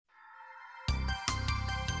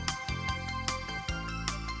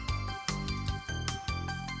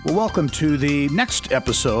Well, welcome to the next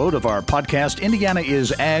episode of our podcast, Indiana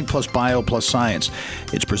is Ag plus Bio plus Science.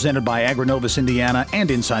 It's presented by Agronovus Indiana and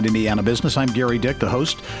Inside Indiana Business. I'm Gerry Dick, the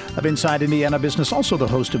host of Inside Indiana Business, also the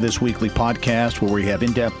host of this weekly podcast where we have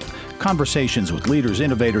in-depth conversations with leaders,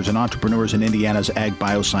 innovators, and entrepreneurs in Indiana's ag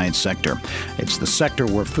bioscience sector. It's the sector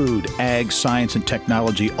where food, ag, science, and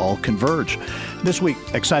technology all converge. This week,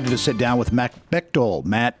 excited to sit down with Matt Bechdol.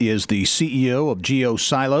 Matt is the CEO of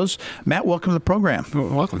GeoSilos. Matt, welcome to the program.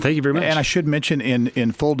 Welcome. Thank you very much. And I should mention,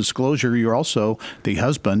 in full disclosure, you're also the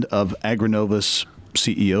husband of Agronovus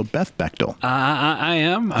CEO Beth Bechdol. I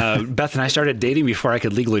am. Beth and I started dating before I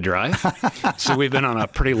could legally drive, so we've been on a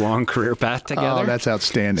pretty long career path together. Oh, that's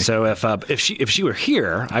outstanding. So if she were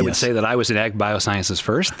here, I would say that I was in ag biosciences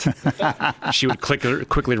first. She would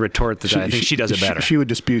quickly retort that I think she does it better. She would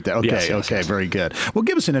dispute that. Okay, yes. Very good. Well,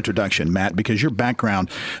 give us an introduction, Matt, because your background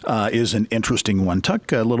is an interesting one.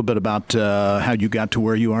 Talk a little bit about how you got to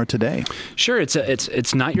where you are today. Sure.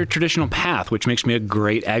 It's not your traditional path, which makes me a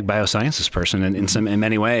great ag biosciences person in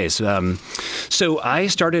many ways. So I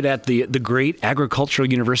started at the great agricultural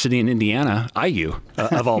university in Indiana, IU,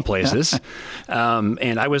 of all places.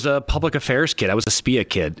 And I was a public affairs kid. I was a SPIA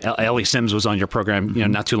kid. Ellie Sims was on your program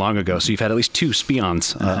not too long ago. So you've had at least two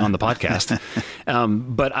spions on the podcast.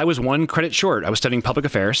 But I was one credit short. I was studying public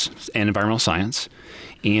affairs and environmental science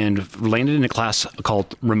and landed in a class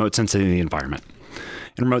called Remote Sensing of the Environment.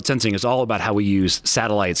 And remote sensing is all about how we use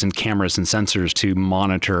satellites and cameras and sensors to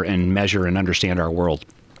monitor and measure and understand our world.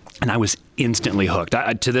 And I was instantly hooked.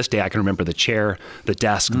 To this day, I can remember the chair, the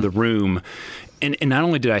desk, the room. And not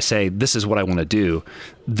only did I say, this is what I want to do,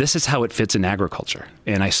 this is how it fits in agriculture.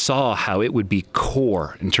 And I saw how it would be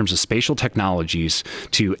core in terms of spatial technologies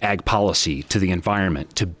to ag policy, to the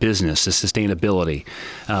environment, to business, to sustainability.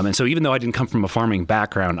 And so even though I didn't come from a farming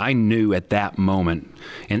background, I knew at that moment,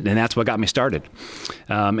 and that's what got me started.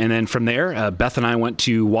 And then from there, Beth and I went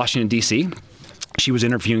to Washington, D.C., She was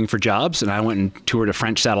interviewing for jobs, and I went and toured a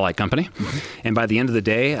French satellite company. And by the end of the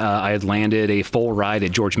day, I had landed a full ride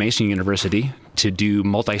at George Mason University to do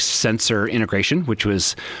multi-sensor integration, which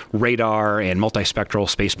was radar and multispectral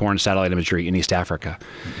spaceborne satellite imagery in East Africa.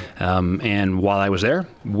 And while I was there,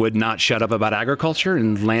 would not shut up about agriculture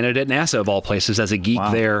and landed at NASA, of all places, as a geek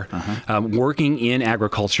there, working in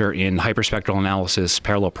agriculture in hyperspectral analysis,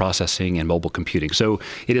 parallel processing, and mobile computing. So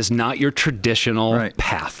it is not your traditional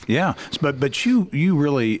path. Yeah, but you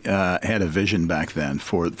really had a vision back then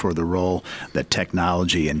for the role that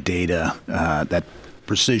technology and data, that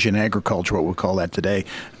precision agriculture, what we call that today,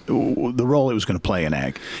 the role it was going to play in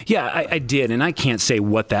ag. Yeah, I did, and I can't say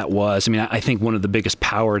what that was. I mean, I think one of the biggest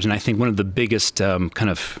powers, and I think one of the biggest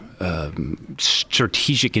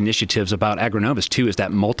strategic initiatives about Agronovus, too, is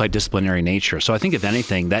that multidisciplinary nature. So I think, if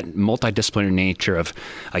anything, that multidisciplinary nature of,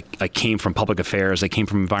 I came from public affairs, I came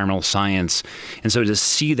from environmental science, and so to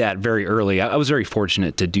see that very early, I was very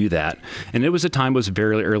fortunate to do that. And it was a time, it was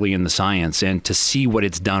very early in the science, and to see what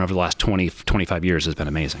it's done over the last 25 years has been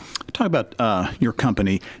amazing. Talk about your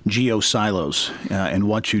company, GeoSilos, and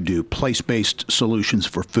what you do, place-based solutions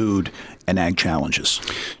for food and ag challenges.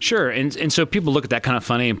 Sure. And so people look at that kind of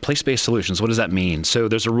funny, and place-based solutions, what does that mean? So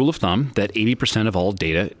there's a rule of thumb that 80% of all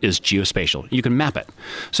data is geospatial. You can map it.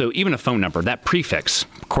 So even a phone number, that prefix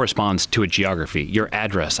corresponds to a geography. Your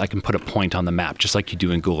address, I can put a point on the map, just like you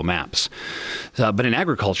do in Google Maps. But in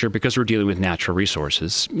agriculture, because we're dealing with natural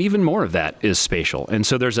resources, even more of that is spatial. And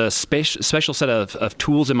so there's a special set of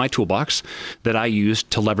tools in my toolbox that I use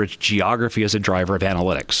to leverage geography as a driver of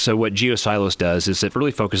analytics. So what GeoSilos does is it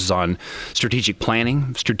really focuses on strategic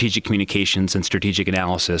planning, strategic communications, and strategic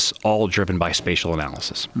analysis, all driven by spatial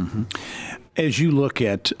analysis. As you look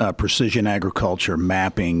at precision agriculture,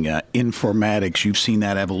 mapping, informatics, you've seen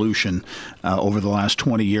that evolution over the last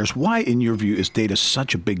 20 years. Why, in your view, is data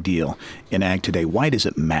such a big deal in ag today? Why does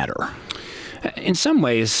it matter? In some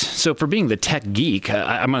ways, so for being the tech geek,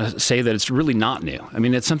 I'm going to say that it's really not new. I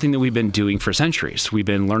mean, it's something that we've been doing for centuries. We've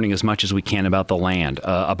been learning as much as we can about the land,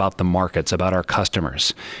 about the markets, about our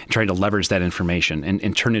customers, and trying to leverage that information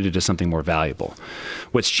and turn it into something more valuable.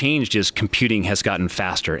 What's changed is computing has gotten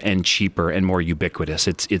faster and cheaper and more ubiquitous.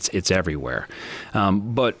 It's everywhere.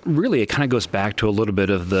 But really, it kind of goes back to a little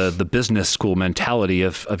bit of the business school mentality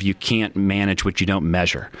of you can't manage what you don't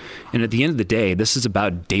measure. And at the end of the day, this is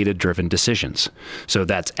about data-driven decisions. So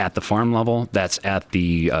that's at the farm level, that's at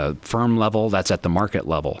the firm level, that's at the market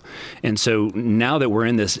level. And so now that we're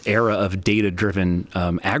in this era of data-driven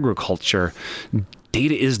agriculture,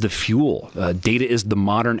 data is the fuel. Data is the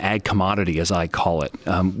modern ag commodity, as I call it,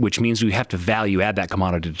 which means we have to value add that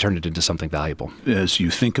commodity to turn it into something valuable. As you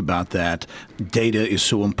think about that, data is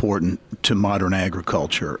so important to modern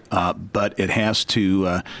agriculture, but it has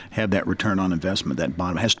to have that return on investment, that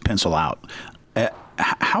bottom has to pencil out.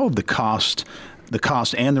 How have the cost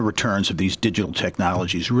and the returns of these digital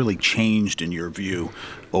technologies really changed in your view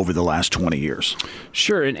over the last 20 years?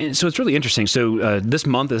 Sure. And so it's really interesting. So this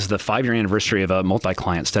month is the 5-year anniversary of a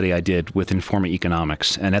multi-client study I did with Informa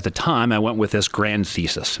Economics. And at the time, I went with this grand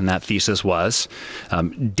thesis. And that thesis was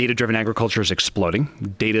data-driven agriculture is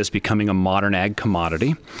exploding. Data is becoming a modern ag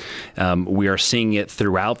commodity. We are seeing it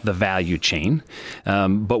throughout the value chain.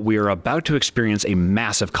 But we are about to experience a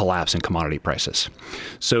massive collapse in commodity prices.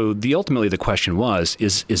 So ultimately the question was,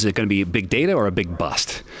 is it going to be big data or a big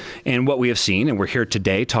bust? And what we have seen, and we're here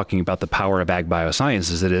today talking about the power of ag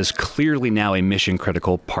bioscience, is it is clearly now a mission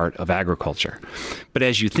critical part of agriculture. But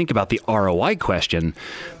as you think about the ROI question,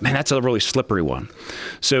 man, that's a really slippery one.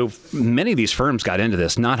 So many of these firms got into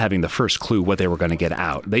this not having the first clue what they were going to get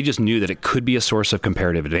out. They just knew that it could be a source of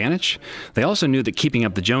comparative advantage. They also knew that keeping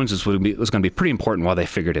up the Joneses was going to be pretty important while they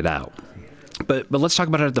figured it out. But let's talk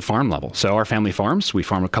about it at the farm level. So our family farms, we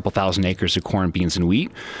farm a couple thousand acres of corn, beans, and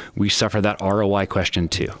wheat. We suffer that ROI question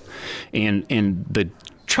too. And the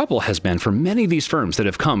trouble has been for many of these firms that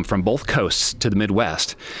have come from both coasts to the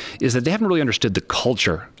Midwest is that they haven't really understood the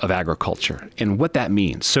culture of agriculture and what that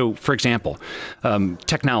means. So, for example,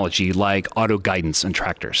 technology like auto guidance and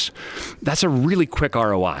tractors, that's a really quick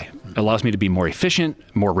ROI. It allows me to be more efficient,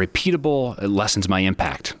 more repeatable. It lessens my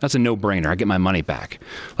impact. That's a no-brainer. I get my money back.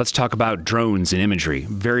 Let's talk about drones and imagery.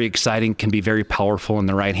 Very exciting, can be very powerful in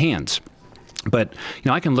the right hands. But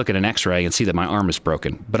I can look at an X-ray and see that my arm is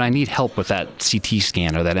broken, but I need help with that CT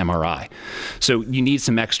scan or that MRI. So you need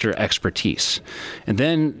some extra expertise. And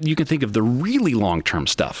then you can think of the really long-term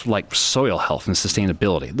stuff like soil health and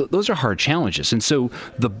sustainability. Those are hard challenges. And so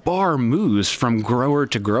the bar moves from grower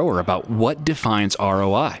to grower about what defines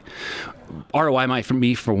ROI. ROI might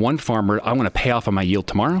be for one farmer, I want to pay off on my yield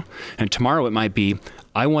tomorrow. And tomorrow it might be,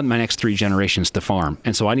 I want my next 3 generations to farm.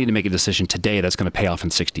 And so I need to make a decision today that's going to pay off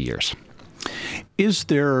in 60 years. Is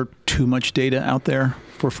there too much data out there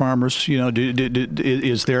for farmers? Are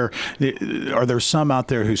there some out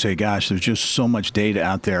there who say, "Gosh, there's just so much data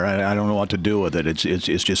out there. I don't know what to do with it.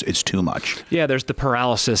 It's too much." Yeah, there's the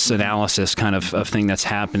paralysis analysis kind of thing that's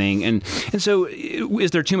happening, and so is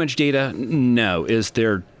there too much data? No. Is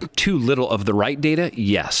there too little of the right data?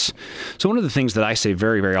 Yes. So one of the things that I say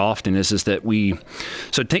very, very often is that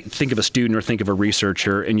think of a student or think of a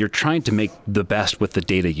researcher, and you're trying to make the best with the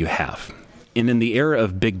data you have. And in the era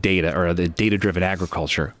of big data or the data-driven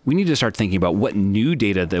agriculture, we need to start thinking about what new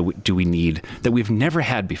data do we need that we've never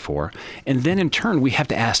had before. And then in turn, we have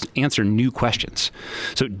to answer new questions.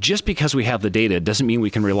 So just because we have the data doesn't mean we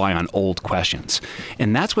can rely on old questions.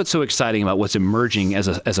 And that's what's so exciting about what's emerging as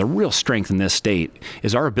a real strength in this state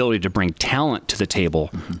is our ability to bring talent to the table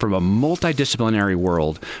from a multidisciplinary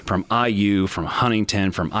world, from IU, from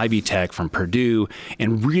Huntington, from Ivy Tech, from Purdue,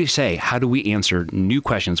 and really say, how do we answer new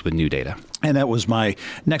questions with new data? And that was my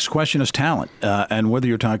next question is talent. And whether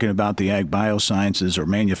you're talking about the ag biosciences or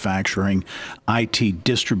manufacturing, IT,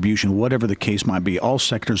 distribution, whatever the case might be, all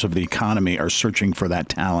sectors of the economy are searching for that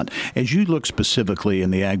talent. As you look specifically in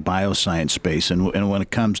the ag bioscience space and when it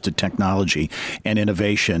comes to technology and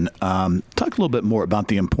innovation, talk a little bit more about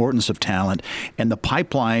the importance of talent and the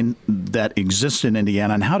pipeline that exists in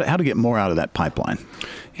Indiana and how to get more out of that pipeline.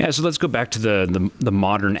 Yeah, so let's go back to the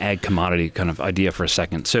modern ag commodity kind of idea for a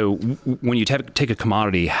second. So when you take a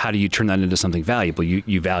commodity, how do you turn that into something valuable?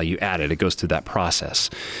 You value add it. It goes through that process.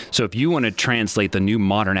 So if you want to translate the new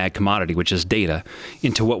modern ag commodity, which is data,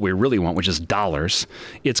 into what we really want, which is dollars,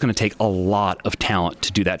 it's going to take a lot of talent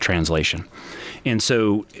to do that translation. And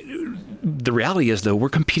so the reality is, though, we're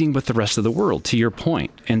competing with the rest of the world, to your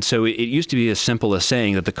point. And so it used to be as simple as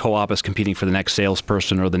saying that the co-op is competing for the next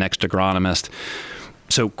salesperson or the next agronomist.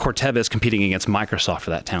 So Corteva is competing against Microsoft for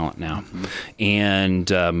that talent now, and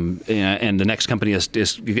the next company is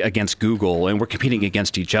against Google, and we're competing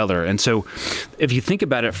against each other. And so, if you think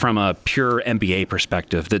about it from a pure MBA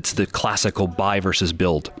perspective, that's the classical buy versus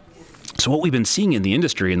build. So what we've been seeing in the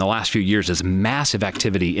industry in the last few years is massive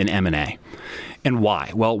activity in M&A. And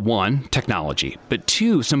why? Well, one, technology. But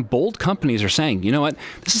two, some bold companies are saying, you know what,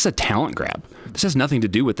 this is a talent grab. This has nothing to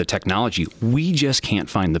do with the technology. We just can't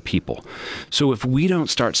find the people. So if we don't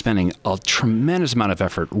start spending a tremendous amount of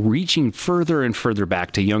effort reaching further and further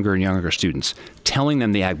back to younger and younger students, telling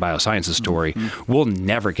them the ag biosciences story, we'll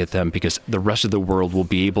never get them because the rest of the world will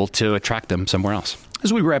be able to attract them somewhere else.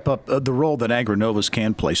 As we wrap up, the role that AgriNovus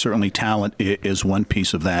can play, certainly talent is one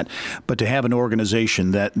piece of that, but to have an organization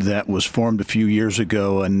that was formed a few years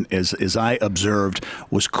ago and, as I observed,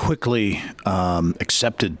 was quickly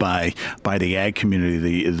accepted by the ag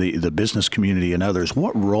community, the business community, and others,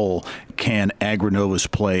 what role can AgriNovus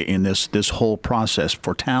play in this whole process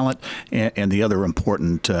for talent and the other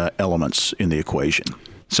important elements in the equation?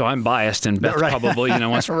 So I'm biased, and Beth probably,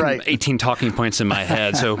 wants 18 talking points in my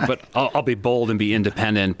head. But I'll be bold and be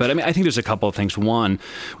independent. But I think there's a couple of things. One,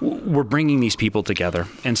 we're bringing these people together,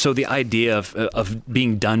 and so the idea of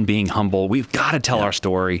being humble, we've got to tell our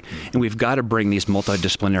story, and we've got to bring these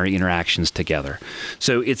multidisciplinary interactions together.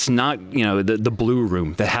 So it's not, the blue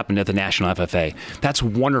room that happened at the National FFA. That's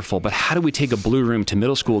wonderful, but how do we take a blue room to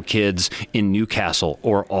middle school kids in Newcastle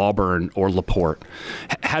or Auburn or LaPorte?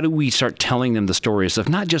 How do we start telling them the stories of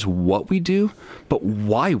not just what we do, but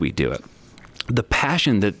why we do it? The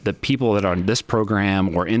passion that the people that are on this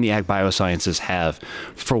program or in the ag biosciences have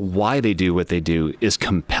for why they do what they do is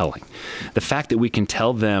compelling. The fact that we can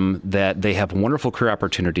tell them that they have wonderful career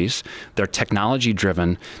opportunities, they're technology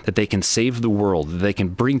driven, that they can save the world, that they can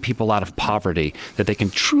bring people out of poverty, that they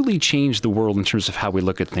can truly change the world in terms of how we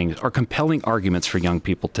look at things are compelling arguments for young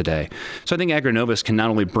people today. So I think AgriNovus can not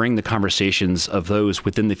only bring the conversations of those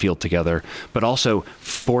within the field together, but also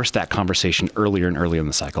force that conversation earlier and earlier in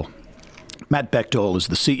the cycle. Matt Bechdol is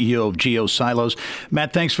the CEO of GeoSilos.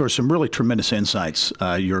 Matt, thanks for some really tremendous insights.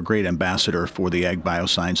 You're a great ambassador for the ag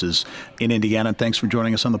biosciences in Indiana. Thanks for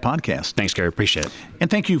joining us on the podcast. Thanks, Gerry. Appreciate it. And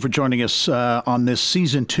thank you for joining us on this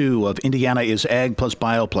Season 2 of Indiana is Ag plus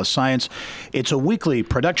Bio plus Science. It's a weekly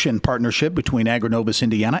production partnership between AgriNovus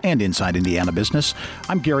Indiana and Inside Indiana Business.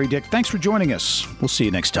 I'm Gerry Dick. Thanks for joining us. We'll see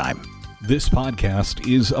you next time. This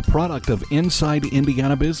podcast is a product of Inside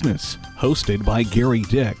Indiana Business, hosted by Gerry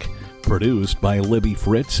Dick. Produced by Libby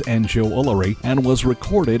Fritz and Joe Ullery, and was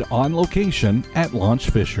recorded on location at Launch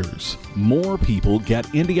Fishers. More people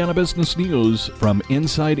get Indiana business news from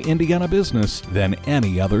Inside Indiana Business than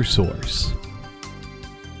any other source.